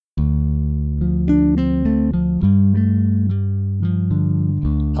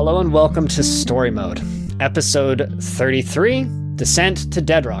Hello and welcome to StoryMode, episode 33, Descent to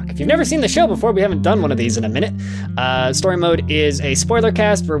Deadrock. If you've never seen the show before, we haven't done one of these in a minute. StoryMode is a spoiler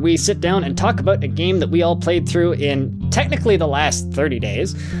cast where we sit down and talk about a game that we all played through in technically the last 30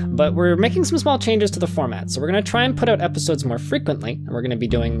 days, but we're making some small changes to the format. So we're going to try and put out episodes more frequently, and we're going to be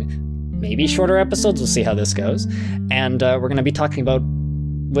doing maybe shorter episodes. We'll see how this goes. And we're going to be talking about,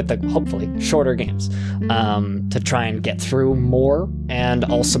 with the hopefully shorter games, to try and get through more and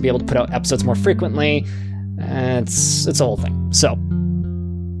also be able to put out episodes more frequently. It's a whole thing. So,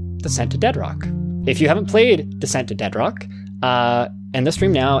 Descent to Deadrock. If you haven't played Descent to Deadrock, end the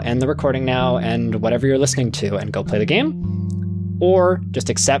stream now, end the recording now, and whatever you're listening to, and go play the game, or just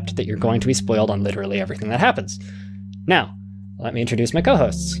accept that you're going to be spoiled on literally everything that happens. Now, let me introduce my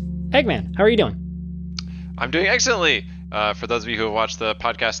co-hosts. Eggman, how are you doing? I'm doing excellently. For those of you who have watched the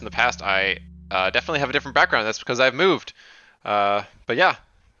podcast in the past, I definitely have a different background. That's because I've moved. But yeah,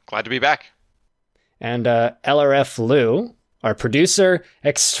 glad to be back. And LRF Lou, our producer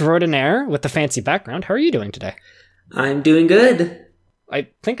extraordinaire with the fancy background. How are you doing today? I'm doing good. I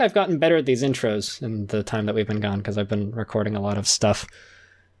think I've gotten better at these intros in the time that we've been gone, because I've been recording a lot of stuff.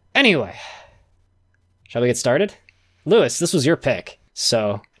 Anyway, shall we get started? Lewis, this was your pick.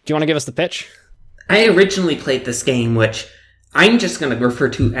 So, do you want to give us the pitch? I originally played this game, which I'm just going to refer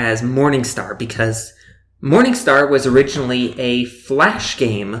to as Morningstar, because Morningstar was originally a Flash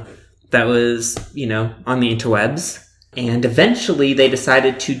game that was, on the interwebs, and eventually they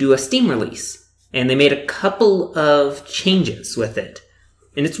decided to do a Steam release, and they made a couple of changes with it.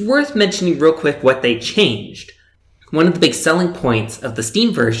 And it's worth mentioning real quick what they changed. One of the big selling points of the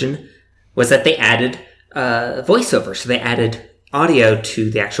Steam version was that they added voiceover, so they added audio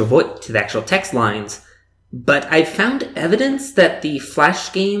to the actual text lines. But I found evidence that the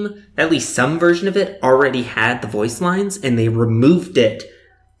Flash game, at least some version of it, already had the voice lines, and they removed it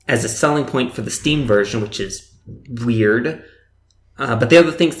as a selling point for the Steam version, which is weird. But the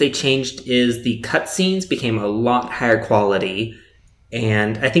other things they changed is the cutscenes became a lot higher quality,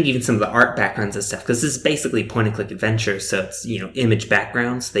 and I think even some of the art backgrounds and stuff, because this is basically point-and-click adventure, so it's, image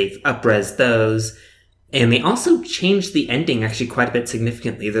backgrounds. They've up-res those. And they also changed the ending actually quite a bit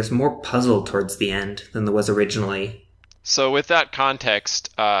significantly. There's more puzzle towards the end than there was originally. So with that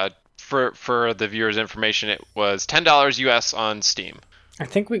context, for the viewers' information, it was $10 US on Steam. I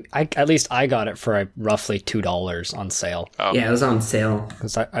think at least I got it for roughly $2 on sale. Oh. Yeah, it was on sale.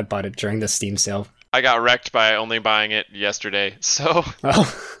 Because I bought it during the Steam sale. I got wrecked by only buying it yesterday, so...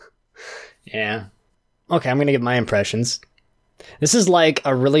 Oh, yeah. Okay, I'm going to give my impressions. This is like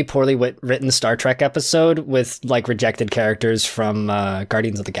a really poorly written Star Trek episode with like rejected characters from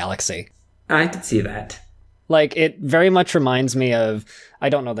Guardians of the Galaxy. I could see that. Like, it very much reminds me of, I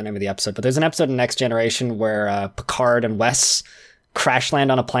don't know the name of the episode, but there's an episode in Next Generation where Picard and Wes crash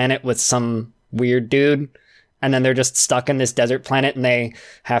land on a planet with some weird dude, and then they're just stuck in this desert planet, and they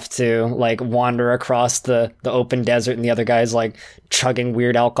have to like wander across the open desert, and the other guy's like chugging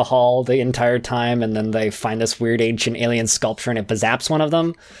weird alcohol the entire time, and then they find this weird ancient alien sculpture, and it bazaps one of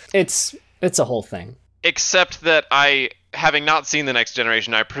them. It's a whole thing. Except that having not seen The Next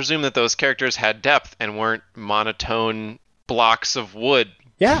Generation, I presume that those characters had depth and weren't monotone blocks of wood.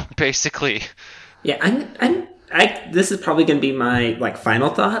 Yeah. Basically. Yeah, this is probably going to be my final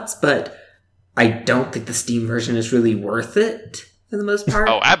thoughts, but I don't think the Steam version is really worth it for the most part.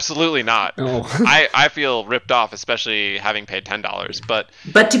 Oh, absolutely not. Oh. I feel ripped off, especially having paid $10.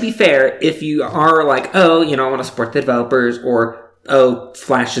 But to be fair, if you are like, I want to support the developers, or,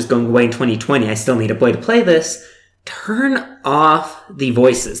 Flash is going away in 2020, I still need a way to play this, turn off the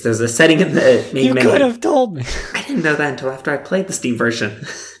voices. There's a setting in the main menu. You could have told me. I didn't know that until after I played the Steam version.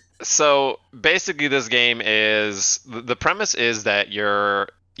 So basically this game is, the premise is that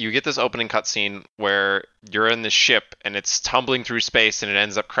you get this opening cutscene where you're in this ship and it's tumbling through space and it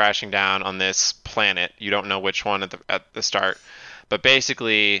ends up crashing down on this planet. You don't know which one at the start. But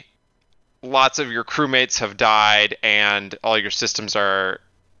basically, lots of your crewmates have died and all your systems are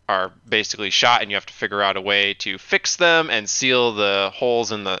basically shot, and you have to figure out a way to fix them and seal the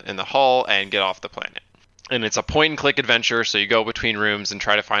holes in the hull and get off the planet. And it's a point-and-click adventure, so you go between rooms and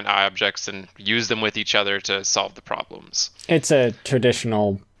try to find objects and use them with each other to solve the problems. It's a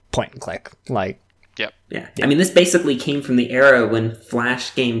traditional point-and-click, like... Yep. Yeah. I mean, this basically came from the era when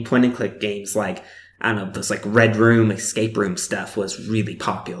Flash game point-and-click games like, I don't know, those like Red Room, Escape Room stuff was really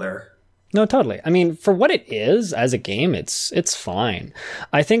popular. No, totally. I mean, for what it is as a game, it's fine.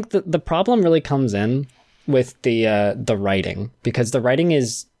 I think that the problem really comes in with the writing, because the writing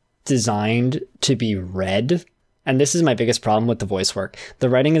is designed to be read, and this is my biggest problem with the voice work. The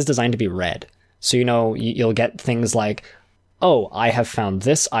writing is designed to be read. So, you'll get things like, oh, I have found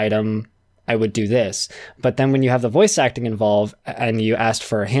this item, I would do this. But then when you have the voice acting involved and you asked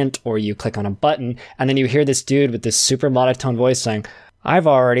for a hint or you click on a button and then you hear this dude with this super monotone voice saying, I've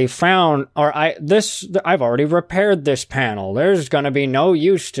already found, or I've already repaired this panel. There's going to be no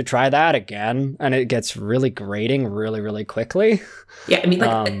use to try that again. And it gets really grating really, really quickly. Yeah, I mean,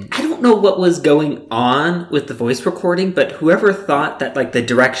 I don't know what was going on with the voice recording, but whoever thought that, the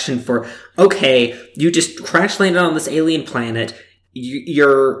direction for, okay, you just crash landed on this alien planet,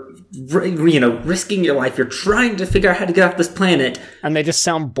 you're, risking your life, you're trying to figure out how to get off this planet. And they just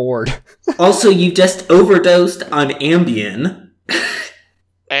sound bored. Also, you just overdosed on Ambien.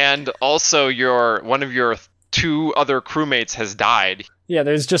 And also, one of your 2 other crewmates has died. Yeah,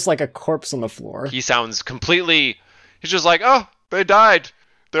 there's just a corpse on the floor. He sounds completely... He's just like, oh, they died.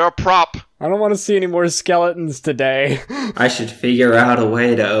 They're a prop. I don't want to see any more skeletons today. I should figure out a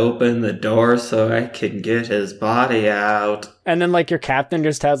way to open the door so I can get his body out. And then, your captain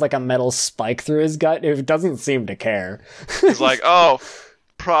just has, a metal spike through his gut. It doesn't seem to care. He's like, oh,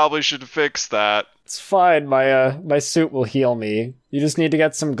 probably should fix that. It's fine. My suit will heal me. You just need to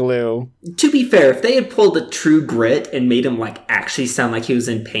get some glue. To be fair, if they had pulled a True Grit and made him actually sound like he was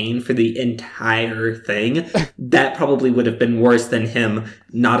in pain for the entire thing, that probably would have been worse than him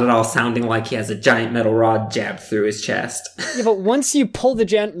not at all sounding like he has a giant metal rod jabbed through his chest. Yeah, but once you pull the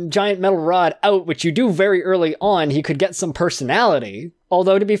giant metal rod out, which you do very early on, he could get some personality.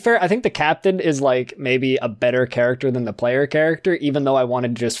 Although, to be fair, I think the captain is, maybe a better character than the player character, even though I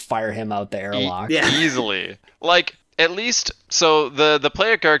wanted to just fire him out the airlock. Yeah. Easily. At least, so the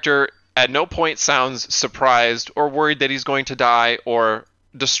player character at no point sounds surprised or worried that he's going to die or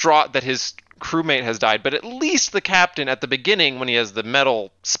distraught that his crewmate has died. But at least the captain at the beginning, when he has the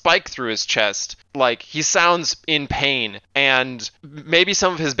metal spike through his chest, he sounds in pain. And maybe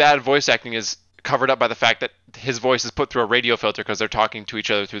some of his bad voice acting is covered up by the fact that his voice is put through a radio filter because they're talking to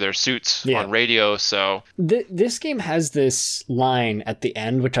each other through their suits on radio. So this game has this line at the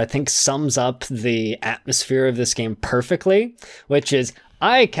end, which I think sums up the atmosphere of this game perfectly, which is,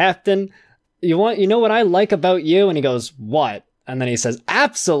 "Aye, Captain, you know what I like about you?" And he goes, "What?" And then he says,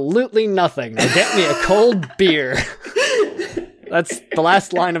 "Absolutely nothing. Now get me a cold beer." That's the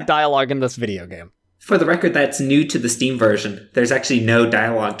last line of dialogue in this video game. For the record, that's new to the Steam version. There's actually no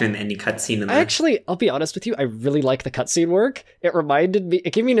dialogue during any cutscene in there. Actually, I'll be honest with you, I really like the cutscene work.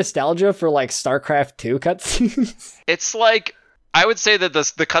 It gave me nostalgia for StarCraft 2 cutscenes. It's I would say that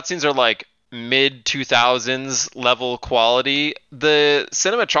the cutscenes are mid-2000s level quality. The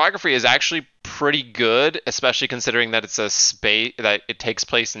cinematography is actually pretty good, especially considering that it's that it takes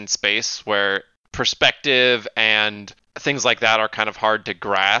place in space where perspective and things like that are kind of hard to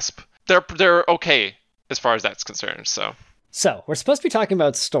grasp. They're okay as far as that's concerned. So we're supposed to be talking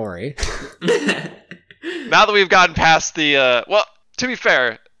about story. Now that we've gotten past the to be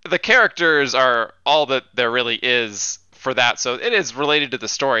fair, the characters are all that there really is for that. So it is related to the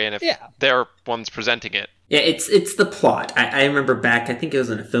story, and if they're ones presenting it. Yeah, it's the plot. I remember back, I think it was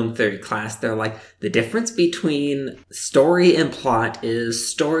in a film theory class, they're the difference between story and plot is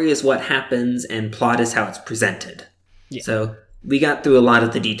story is what happens and plot is how it's presented. Yeah. So we got through a lot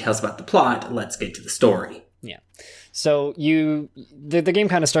of the details about the plot. Let's get to the story. Yeah. So the game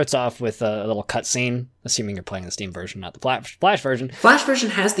kind of starts off with a little cutscene, assuming you're playing the Steam version, not the Flash version. Flash version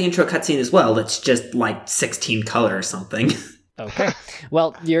has the intro cutscene as well. It's just 16 color or something. Okay.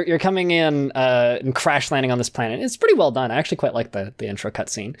 Well, you're coming in and crash landing on this planet. It's pretty well done. I actually quite like the intro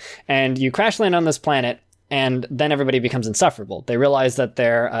cutscene. And you crash land on this planet, and then everybody becomes insufferable. They realize that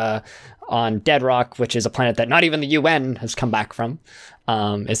they're on Dead Rock, which is a planet that not even the UN has come back from.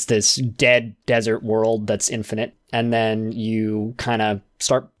 It's this dead desert world that's infinite. And then you kind of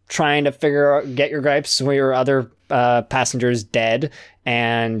start trying to get your gripes where your other passengers dead,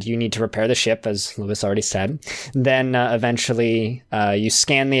 and you need to repair the ship, as Lewis already said. Then eventually you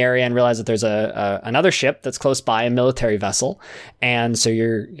scan the area and realize that there's another ship that's close by, a military vessel. And so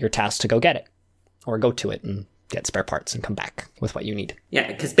you're tasked to go get it, or go to it and get spare parts and come back with what you need. Yeah,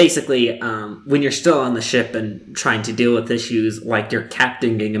 because basically, when you're still on the ship and trying to deal with issues like your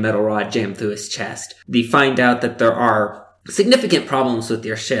captain getting a metal rod jammed through his chest, you find out that there are significant problems with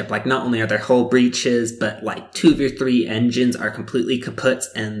your ship. Not only are there hull breaches, but 2 of your 3 engines are completely kaput,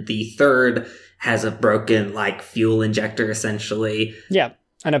 and the third has a broken fuel injector, essentially. Yeah,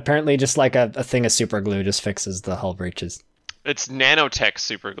 and apparently just a thing of super glue just fixes the hull breaches. It's nanotech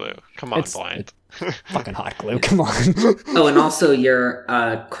super glue. Come on, Blind. Fucking hot glue, come on. Oh, and also your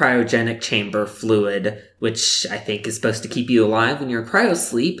cryogenic chamber fluid, which I think is supposed to keep you alive when you're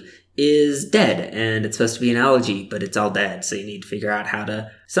cryosleep, is dead, and it's supposed to be an algae, but it's all dead, so you need to figure out how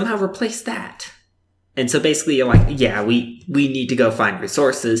to somehow replace that. And so basically you're like, yeah, we need to go find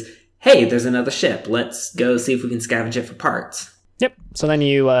resources. Hey, there's another ship. Let's go see if we can scavenge it for parts. Yep. So then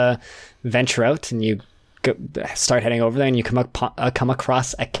you venture out and you start heading over there, and you come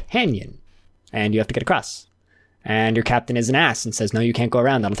across a canyon, and you have to get across. And your captain is an ass and says, no, you can't go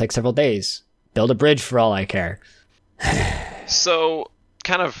around. That'll take several days. Build a bridge for all I care. So,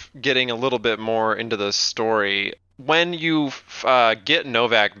 kind of getting a little bit more into the story, when you get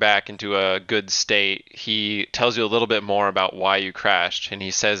Novak back into a good state, he tells you a little bit more about why you crashed, and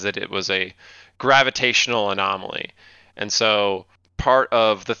he says that it was a gravitational anomaly. And so part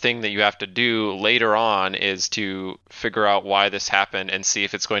of the thing that you have to do later on is to figure out why this happened and see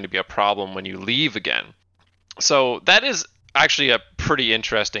if it's going to be a problem when you leave again. So that is actually a pretty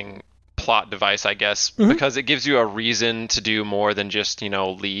interesting plot device, I guess, because it gives you a reason to do more than just,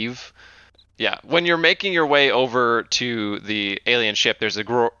 leave. Yeah, when you're making your way over to the alien ship, there's a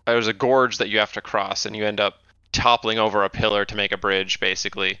gorge that you have to cross, and you end up toppling over a pillar to make a bridge,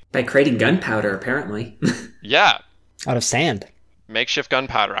 basically. By creating gunpowder, apparently. Yeah. Out of sand. Makeshift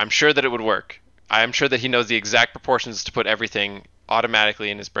gunpowder. I'm sure that it would work. I am sure that he knows the exact proportions to put everything automatically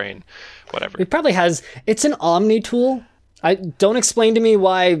in his brain. Whatever. It probably has... It's an Omni tool. Don't explain to me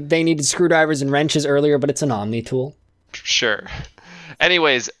why they needed screwdrivers and wrenches earlier, but it's an Omni tool. Sure.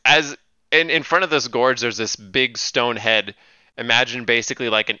 Anyways, as in front of this gorge, there's this big stone head. Imagine basically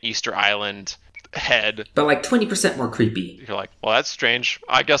like an Easter Island head. But like 20% more creepy. You're like, well, that's strange.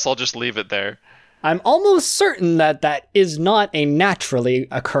 I guess I'll just leave it there. I'm almost certain that is not a naturally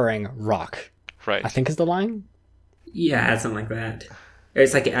occurring rock. Right. I think is the line. Yeah, something like that.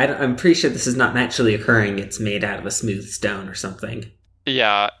 It's like, I'm pretty sure this is not naturally occurring. It's made out of a smooth stone or something.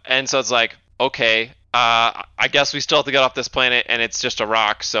 Yeah, and so it's like, okay, I guess we still have to get off this planet, and it's just a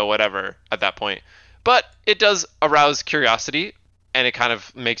rock, so whatever at that point. But it does arouse curiosity, and it kind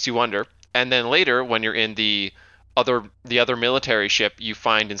of makes you wonder. And then later, when you're in the other military ship, you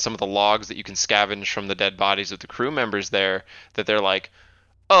find in some of the logs that you can scavenge from the dead bodies of the crew members there, that they're like,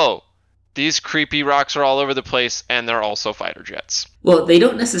 oh, these creepy rocks are all over the place, and they're also fighter jets. Well, they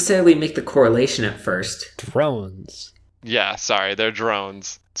don't necessarily make the correlation at first. Drones. Yeah, sorry, they're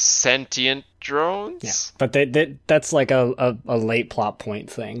drones. Sentient drones? Yeah, but that's like a late plot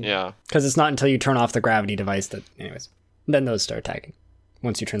point thing. Yeah. Because it's not until you turn off the gravity device that... Anyways, then those start attacking.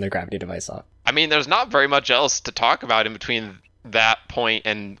 Once you turn the gravity device off. I mean, there's not very much else to talk about in between that point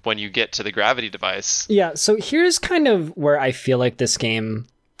and when you get to the gravity device. Yeah, so here's kind of where I feel like this game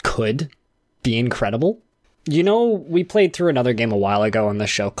could be incredible. We played through another game a while ago on the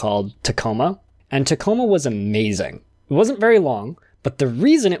show called Tacoma, and Tacoma was amazing. It wasn't very long, but the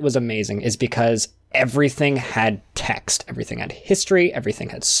reason it was amazing is because everything had text. Everything had history. Everything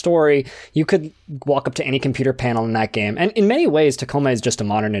had story. You could walk up to any computer panel in that game. And in many ways, Tacoma is just a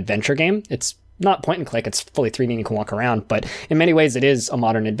modern adventure game. It's not point and click. It's fully 3D and you can walk around. But in many ways, it is a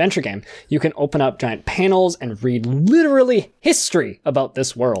modern adventure game. You can open up giant panels and read literally history about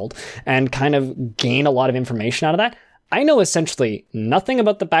this world and kind of gain a lot of information out of that. I know essentially nothing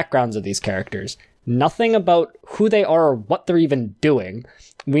about the backgrounds of these characters, nothing about who they are or what they're even doing.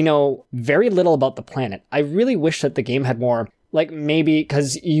 We know very little about the planet. I really wish that the game had more, like maybe,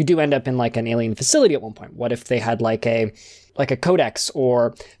 because you do end up in like an alien facility at one point. What if they had like a codex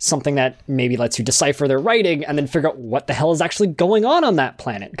or something that maybe lets you decipher their writing and then figure out what the hell is actually going on that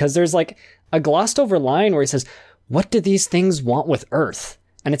planet? Because there's like a glossed over line where he says, what do these things want with Earth?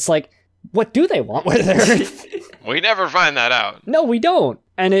 And it's like, what do they want with Earth? We never find that out. No, we don't.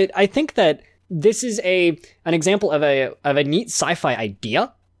 And I think that this is an example of a neat sci-fi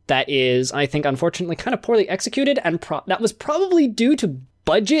idea that is, I think, unfortunately kind of poorly executed, and that was probably due to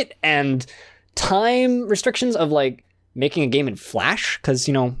budget and time restrictions of like making a game in Flash, because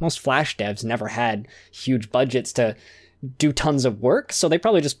most Flash devs never had huge budgets to do tons of work, so they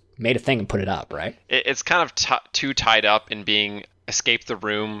probably just made a thing and put it up, right? It's kind of too tied up in being escape the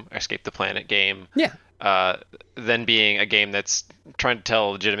room, escape the planet game. Yeah. Than being a game that's trying to tell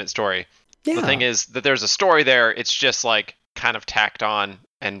a legitimate story. Yeah. The thing is that there's a story there. It's just like kind of tacked on,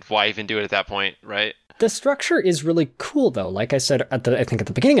 and why even do it at that point, right? The structure is really cool, though. Like I said, I think at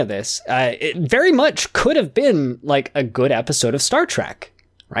the beginning of this, it very much could have been like a good episode of Star Trek,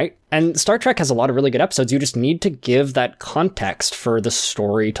 right? And Star Trek has a lot of really good episodes. You just need to give that context for the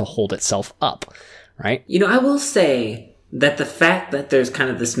story to hold itself up, right? I will say that the fact that there's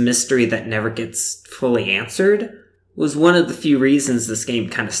kind of this mystery that never gets fully answered was one of the few reasons this game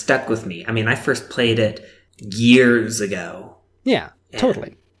kind of stuck with me. I mean, I first played it years ago. Yeah,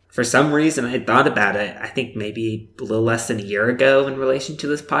 totally. for some reason, I thought about it, I think maybe a little less than a year ago in relation to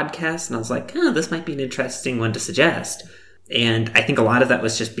this podcast, and I was like, this might be an interesting one to suggest. And I think a lot of that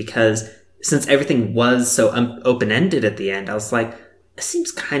was just because since everything was so open-ended at the end, I was like, it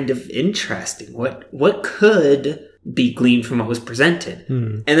seems kind of interesting. What could be gleaned from what was presented?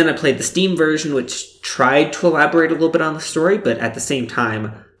 And then I played the Steam version, which tried to elaborate a little bit on the story, but at the same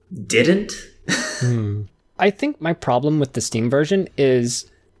time, didn't. I think my problem with the Steam version is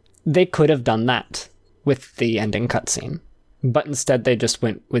they could have done that with the ending cutscene, but instead they just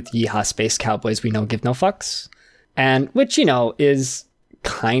went with Yeehaw Space Cowboys, we no give no fucks. And which, is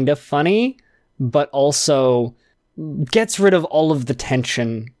kind of funny, but also gets rid of all of the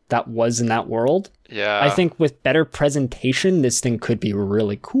tension that was in that world. Yeah. I think with better presentation, this thing could be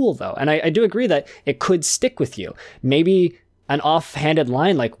really cool, though. And I do agree that it could stick with you. Maybe an offhanded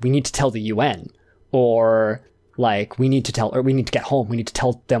line like, we need to tell the UN, or like, we need to get home, we need to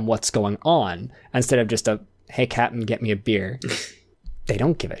tell them what's going on, instead of just a, hey, Captain, get me a beer. They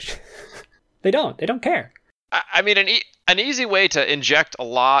don't give a shit. They don't care. I mean, an easy way to inject a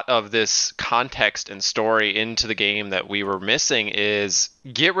lot of this context and story into the game that we were missing is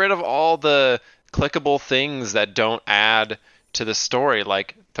get rid of all the clickable things that don't add to the story,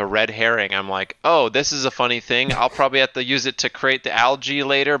 like the red herring. I'm like, oh, this is a funny thing. I'll probably have to use it to create the algae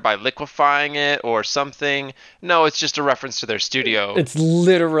later by liquefying it or something. No, it's just a reference to their studio. It's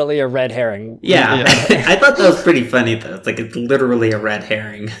literally a red herring. Yeah. I thought that was pretty funny, though. It's like, it's literally a red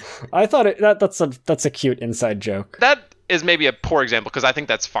herring. I thought that's a cute inside joke. That is maybe a poor example, because I think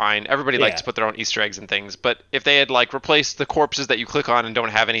that's fine. Everybody likes to put their own Easter eggs and things. But if they had like replaced the corpses that you click on and don't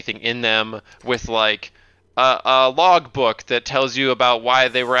have anything in them with like a log book that tells you about why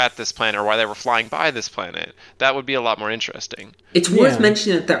they were at this planet or why they were flying by this planet, that would be a lot more interesting. It's worth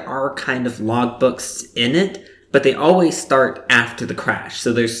mentioning that there are kind of log books in it, but they always start after the crash.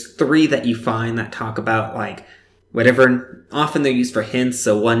 So there's 3 that you find that talk about like whatever. Often they're used for hints.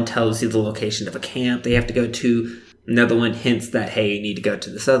 So one tells you the location of a camp they have to go to. Another one hints that, hey, you need to go to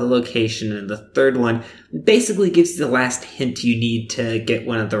this other location. And the third one basically gives you the last hint you need to get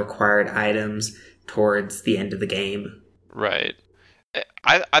one of the required items towards the end of the game. Right.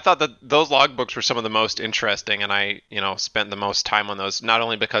 I thought that those logbooks were some of the most interesting, and I, spent the most time on those, not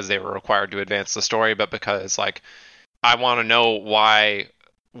only because they were required to advance the story, but because, like, I want to know why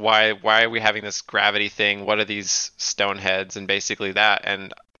are we having this gravity thing? What are these stone heads? And basically that.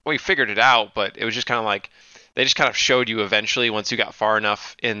 And we figured it out, but it was just kind of like, they just kind of showed you eventually once you got far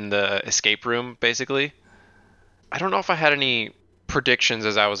enough in the escape room, basically. I don't know if I had any predictions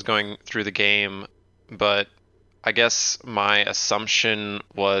as I was going through the game, but I guess my assumption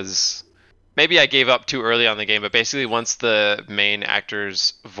was maybe I gave up too early on the game, but basically once the main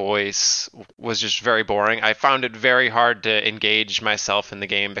actor's voice was just very boring, I found it very hard to engage myself in the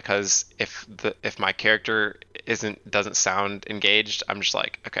game, because if my character doesn't sound engaged, I'm just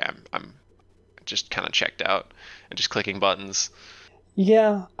like, okay, I'm just kind of checked out and just clicking buttons.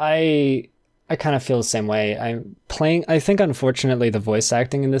 Yeah, I kind of feel the same way. I think unfortunately the voice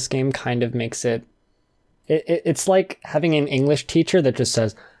acting in this game kind of makes it's like having an English teacher that just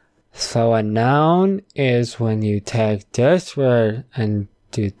says, so a noun is when you take this word and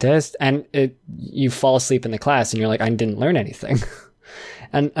do this, and you fall asleep in the class and you're like, I didn't learn anything.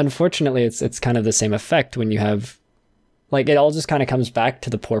 And unfortunately it's kind of the same effect when you have, like, it all just kind of comes back to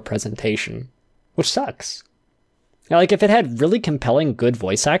the poor presentation, which sucks. Like, if it had really compelling good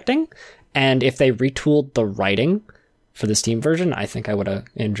voice acting, and if they retooled the writing for the Steam version, I think I would have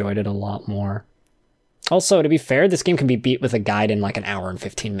enjoyed it a lot more. Also, to be fair, this game can be beat with a guide in like an hour and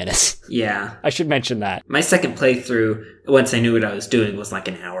 15 minutes. Yeah. I should mention that. My second playthrough, once I knew what I was doing, was like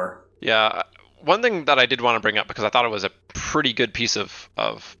an hour. Yeah. One thing that I did want to bring up, because I thought it was a pretty good piece of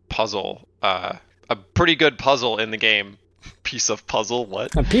puzzle, a pretty good puzzle in the game. Piece of puzzle?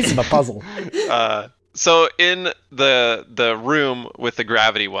 What? A piece of a puzzle. So in the room with the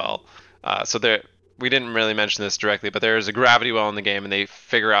gravity well, we didn't really mention this directly, but there is a gravity well in the game, and they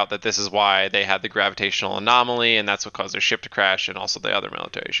figure out that this is why they had the gravitational anomaly, and that's what caused their ship to crash, and also the other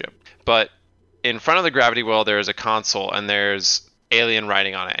military ship. But in front of the gravity well, there is a console, and there's alien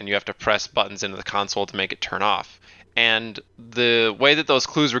writing on it, and you have to press buttons into the console to make it turn off. And the way that those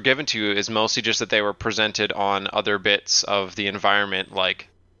clues were given to you is mostly just that they were presented on other bits of the environment, like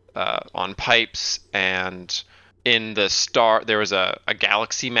on pipes, and in the star, there was a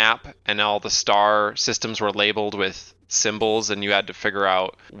galaxy map, and all the star systems were labeled with symbols, and you had to figure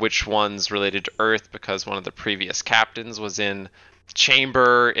out which ones related to Earth, because one of the previous captains was in the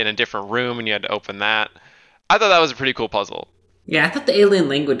chamber in a different room, and you had to open that. I thought that was a pretty cool puzzle. Yeah, I thought the alien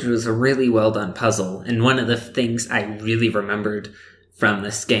language was a really well done puzzle, and one of the things I really remembered from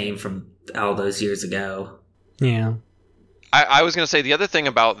this game from all those years ago. Yeah. I was going to say the other thing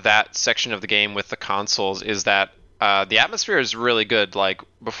about that section of the game with the consoles is that the atmosphere is really good. Like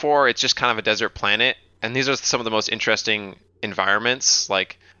before, it's just kind of a desert planet, and these are some of the most interesting environments.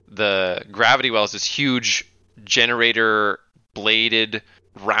 Like the gravity well is this huge generator bladed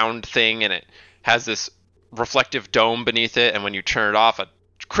round thing, and it has this reflective dome beneath it, and when you turn it off, a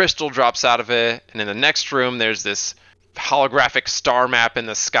crystal drops out of it, and in the next room there's this holographic star map in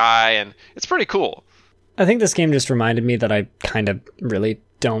the sky, and it's pretty cool. I think this game just reminded me that I kind of really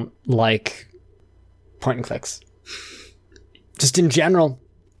don't like point and clicks. Just in general.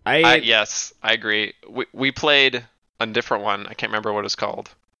 Yes, I agree. We played a different one. I can't remember what it's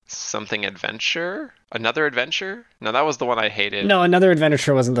called. Something Adventure? Another Adventure? No, that was the one I hated. No, Another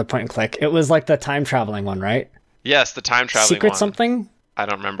Adventure wasn't the point and click. It was like the time traveling one, right? Yes, the time traveling Secret one. something? I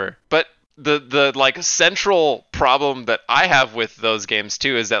don't remember. But the like central problem that I have with those games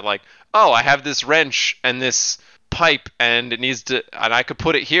too is that like, oh, I have this wrench and this pipe and I could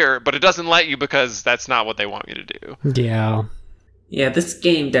put it here, but it doesn't let you because that's not what they want me to do. Yeah. Yeah, this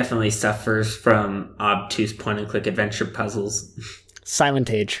game definitely suffers from obtuse point-and-click adventure puzzles. Silent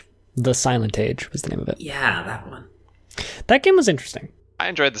Age. The Silent Age was the name of it. Yeah, that one. That game was interesting. I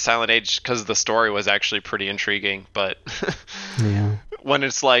enjoyed the Silent Age because the story was actually pretty intriguing, but Yeah. when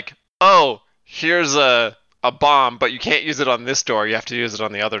it's like, oh, here's a bomb, but you can't use it on this door, you have to use it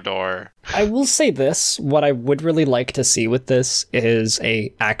on the other door. I will say this, what I would really like to see with this is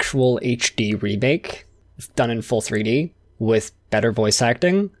a actual HD remake done in full 3D with better voice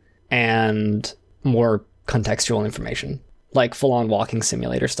acting and more contextual information, like full-on walking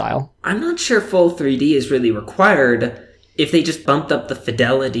simulator style. I'm not sure full 3D is really required if they just bumped up the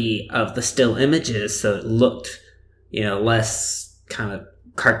fidelity of the still images so it looked, less kind of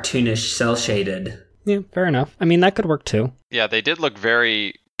cartoonish, cel-shaded. Yeah, fair enough. I mean, that could work too. Yeah, they did look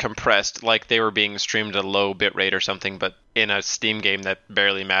very compressed, like they were being streamed at a low bitrate or something, but in a Steam game that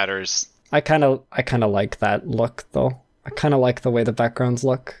barely matters. I kind of like that look, though. I kind of like the way the backgrounds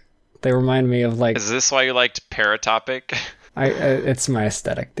look. They remind me of like... Is this why you liked Paratopic? It's my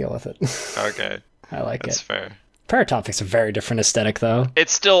aesthetic. Deal with it. Okay. I like That's it. fair. Paratopic's a very different aesthetic, though.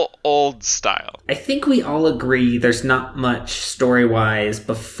 It's still old style. I think we all agree there's not much story-wise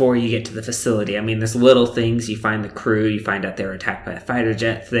before you get to the facility. I mean, there's little things. You find the crew. You find out they were attacked by fighter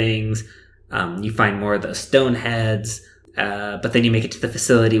jet things. You find more of those stone heads. But then you make it to the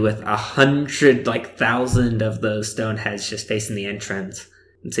facility with 100,000 of those stone heads just facing the entrance.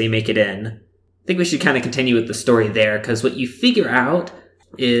 And so you make it in. I think we should kind of continue with the story there, because what you figure out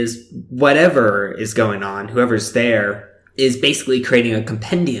is whatever is going on, whoever's there, is basically creating a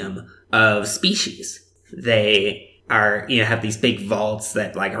compendium of species. They are, have these big vaults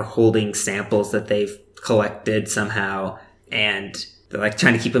that like are holding samples that they've collected somehow, and they're like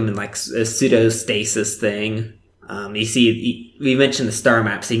trying to keep them in like a pseudo-stasis thing. You see, we mentioned the star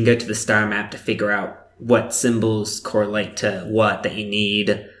map, so you can go to the star map to figure out what symbols correlate to what that you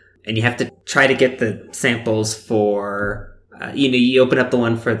need. And you have to try to get the samples for, you open up the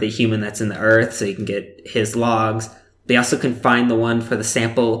one for the human that's in the Earth, so you can get his logs. They also can find the one for the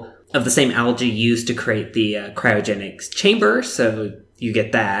sample of the same algae used to create the cryogenics chamber, so you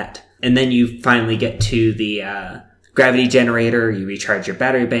get that. And then you finally get to the gravity generator. You recharge your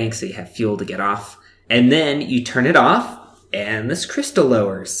battery bank, so you have fuel to get off. And then you turn it off, and this crystal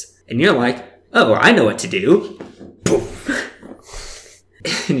lowers. And you're like, oh, I know what to do. Boom.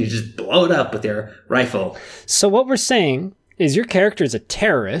 And you just blow it up with your rifle. So what we're saying is your character is a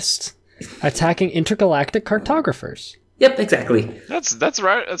terrorist attacking intergalactic cartographers. Yep, exactly. That's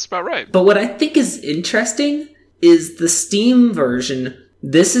right. That's about right. But what I think is interesting is the Steam version.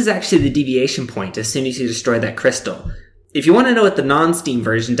 This is actually the deviation point as soon as you destroy that crystal. If you want to know what the non-Steam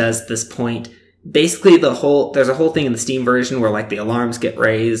version does at this point, basically there's a whole thing in the Steam version where like the alarms get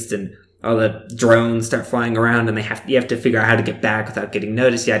raised and all the drones start flying around and you have to figure out how to get back without getting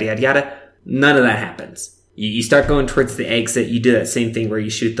noticed, yada, yada, yada. None of that happens. You start going towards the exit. You do that same thing where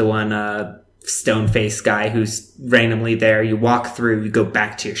you shoot the one stone-faced guy who's randomly there. You walk through, you go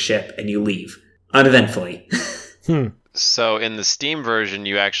back to your ship, and you leave. Uneventfully. So in the Steam version,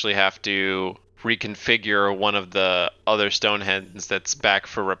 you actually have to reconfigure one of the other stoneheads that's back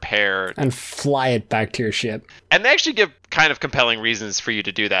for repair and fly it back to your ship. And they actually give kind of compelling reasons for you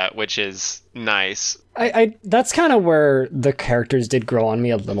to do that, which is nice. I that's kind of where the characters did grow on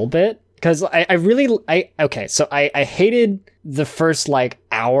me a little bit, Because I hated the first like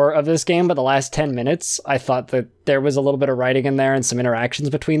hour of this game, but the last 10 minutes, I thought that there was a little bit of writing in there and some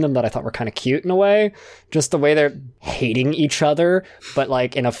interactions between them that I thought were kind of cute in a way. Just the way they're hating each other, but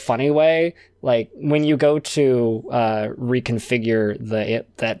like in a funny way. Like when you go to reconfigure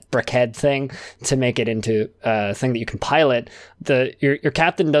that brickhead thing to make it into a thing that you can pilot, your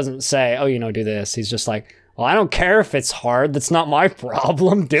captain doesn't say, "Oh, do this." He's just like, "Well, I don't care if it's hard. That's not my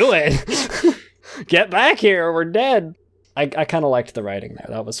problem. Do it. Get back here. We're dead." I kind of liked the writing there.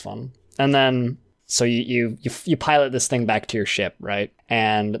 That was fun. And then, so you pilot this thing back to your ship, right?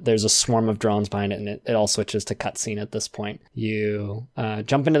 And there's a swarm of drones behind it, and it all switches to cutscene at this point. You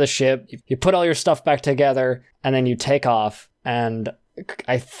jump into the ship, you put all your stuff back together, and then you take off. And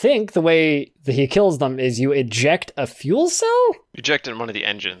I think the way that he kills them is you eject a fuel cell? Eject in one of the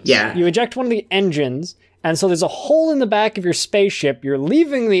engines. Yeah. You eject one of the engines, and so there's a hole in the back of your spaceship. You're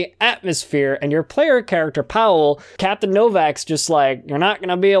leaving the atmosphere, and your player character, Powell, Captain Novak's just like, "You're not going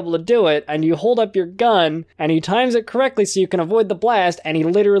to be able to do it." And you hold up your gun, and he times it correctly so you can avoid the blast, and he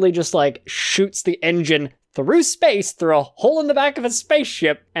literally just like shoots the engine through space, through a hole in the back of a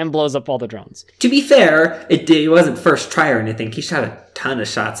spaceship, and blows up all the drones. To be fair, it wasn't first try or anything. He shot a ton of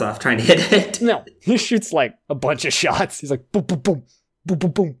shots off trying to hit it. No, he shoots like a bunch of shots. He's like, boom, boom, boom, boom,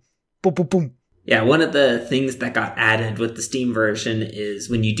 boom, boom, boom, boom, boom. Yeah, one of the things that got added with the Steam version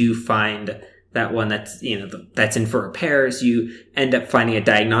is when you do find that one that's, that's in for repairs, you end up finding a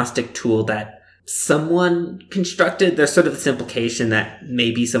diagnostic tool that someone constructed. There's sort of this implication that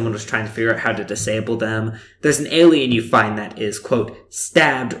maybe someone was trying to figure out how to disable them. There's an alien you find that is, quote,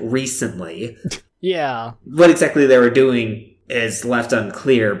 stabbed recently. Yeah. What exactly they were doing is left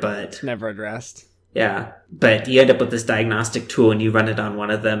unclear, but... never addressed. Yeah, but you end up with this diagnostic tool and you run it on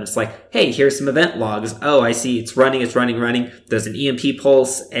one of them. It's like, hey, here's some event logs. Oh, I see. It's running. There's an EMP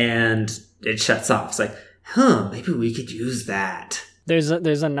pulse and it shuts off. It's like, maybe we could use that. There's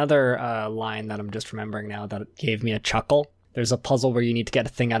another line that I'm just remembering now that gave me a chuckle. There's a puzzle where you need to get a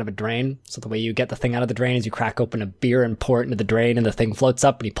thing out of a drain. So the way you get the thing out of the drain is you crack open a beer and pour it into the drain, and the thing floats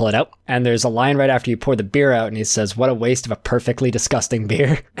up and you pull it out. And there's a line right after you pour the beer out, and he says, "What a waste of a perfectly disgusting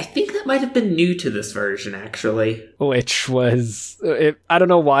beer." I think that might have been new to this version, actually. Which was, I don't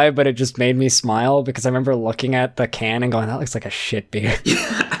know why, but it just made me smile because I remember looking at the can and going, "That looks like a shit beer."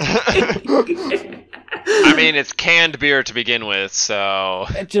 I mean, it's canned beer to begin with, so...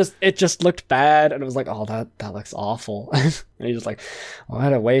 It just looked bad, and it was like, "Oh, that looks awful." And he's just like,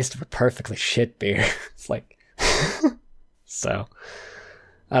 "What a waste of a perfectly shit beer." It's like... So,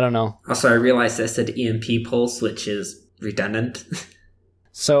 I don't know. Also, I realized I said EMP pulse, which is redundant.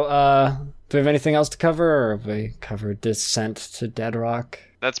 So, do we have anything else to cover, or have we covered Descent to Dead Rock?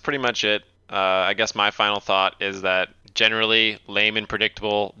 That's pretty much it. I guess my final thought is that generally lame and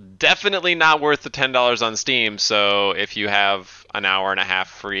predictable, definitely not worth the $10 on Steam. So if you have an hour and a half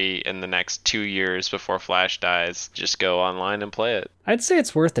free in the next 2 years before Flash dies, just go online and play it. I'd say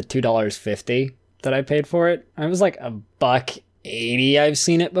it's worth the $2.50 that I paid for it. I was like $1.80. I've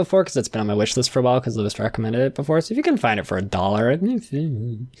seen it before because it's been on my wish list for a while because Lewis recommended it before. So if you can find it for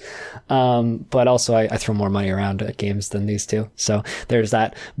 $1, but also I throw more money around at games than these two. So there's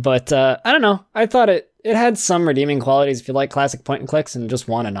that. But I don't know. I thought it had some redeeming qualities if you like classic point and clicks and just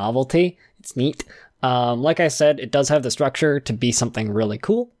want a novelty. It's neat. Like I said, it does have the structure to be something really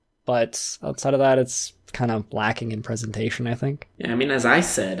cool, but outside of that, it's kind of lacking in presentation, I think. Yeah, I mean, as I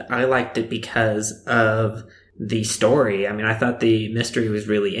said, I liked it because of the story. I mean, I thought the mystery was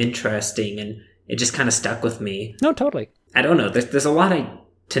really interesting and it just kind of stuck with me. No, totally. I don't know. There's a lot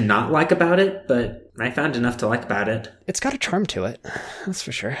to not like about it, but I found enough to like about it. It's got a charm to it. That's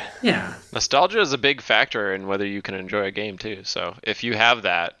for sure. Yeah. Nostalgia is a big factor in whether you can enjoy a game too. So if you have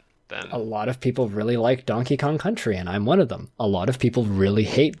that, then... A lot of people really like Donkey Kong Country, and I'm one of them. A lot of people really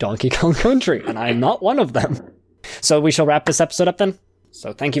hate Donkey Kong Country, and I'm not one of them. So we shall wrap this episode up then.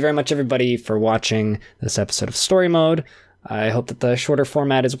 So thank you very much, everybody, for watching this episode of Story Mode. I hope that the shorter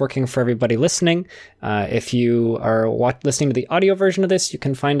format is working for everybody listening. If you are listening to the audio version of this, you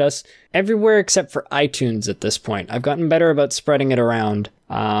can find us everywhere except for iTunes at this point. I've gotten better about spreading it around.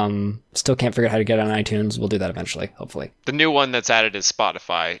 Still can't figure out how to get it on iTunes. We'll do that eventually, hopefully. The new one that's added is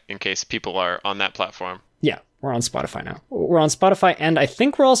Spotify, in case people are on that platform. Yeah, we're on Spotify now. We're on Spotify, and I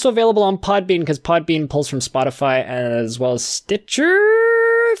think we're also available on Podbean, because Podbean pulls from Spotify as well as Stitcher,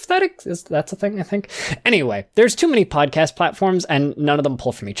 if that's a thing, I think. Anyway, there's too many podcast platforms and none of them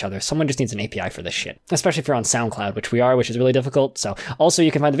pull from each other. Someone just needs an API for this shit, especially if you're on SoundCloud, which we are, which is really difficult. So also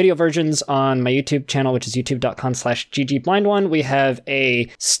you can find the video versions on my YouTube channel, which is youtube.com/ggblindone. We have a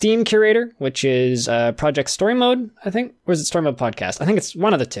Steam curator, which is Project StoryMode, I think. Or is it StoryMode Podcast? I think it's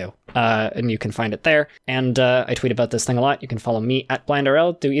one of the two. And you can find it there. And I tweet about this thing a lot. You can follow me at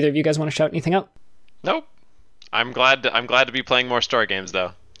BlindRL. Do either of you guys want to shout anything out? Nope. I'm glad to be playing more story games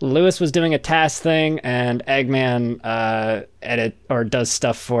though. Lewis was doing a task thing, and Eggman edit or does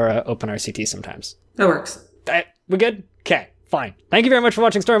stuff for OpenRCT sometimes. That works. We good? Okay, fine. Thank you very much for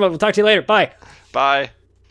watching Story Mode. We'll talk to you later. Bye. Bye.